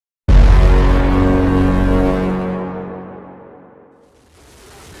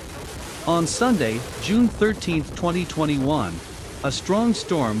on Sunday, June 13, 2021, a strong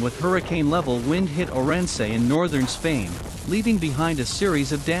storm with hurricane-level wind hit Orense in northern Spain, leaving behind a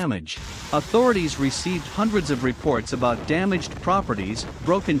series of damage. Authorities received hundreds of reports about damaged properties,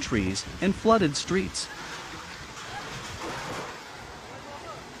 broken trees, and flooded streets.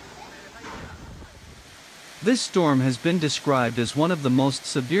 This storm has been described as one of the most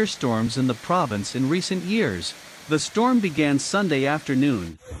severe storms in the province in recent years. The storm began Sunday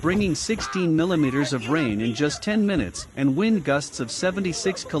afternoon, bringing 16 millimeters of rain in just 10 minutes and wind gusts of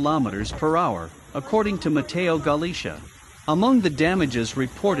 76 kilometers per hour, according to Meteo Galicia. Among the damages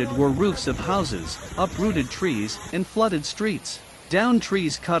reported were roofs of houses, uprooted trees, and flooded streets. Downed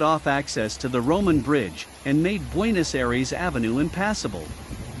trees cut off access to the Roman bridge and made Buenos Aires Avenue impassable.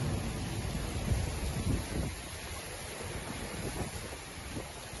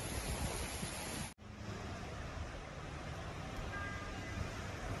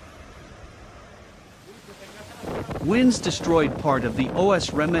 Winds destroyed part of the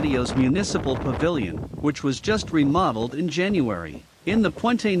Os Remedios Municipal Pavilion, which was just remodeled in January. In the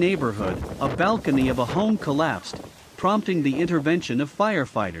Puente neighborhood, a balcony of a home collapsed, prompting the intervention of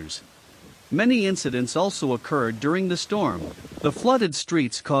firefighters. Many incidents also occurred during the storm. The flooded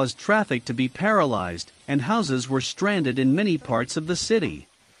streets caused traffic to be paralyzed, and houses were stranded in many parts of the city.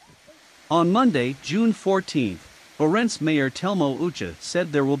 On Monday, June 14, Orense Mayor Telmo Ucha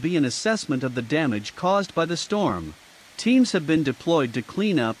said there will be an assessment of the damage caused by the storm. Teams have been deployed to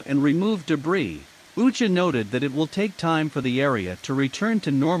clean up and remove debris. Ucha noted that it will take time for the area to return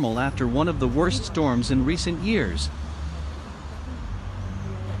to normal after one of the worst storms in recent years.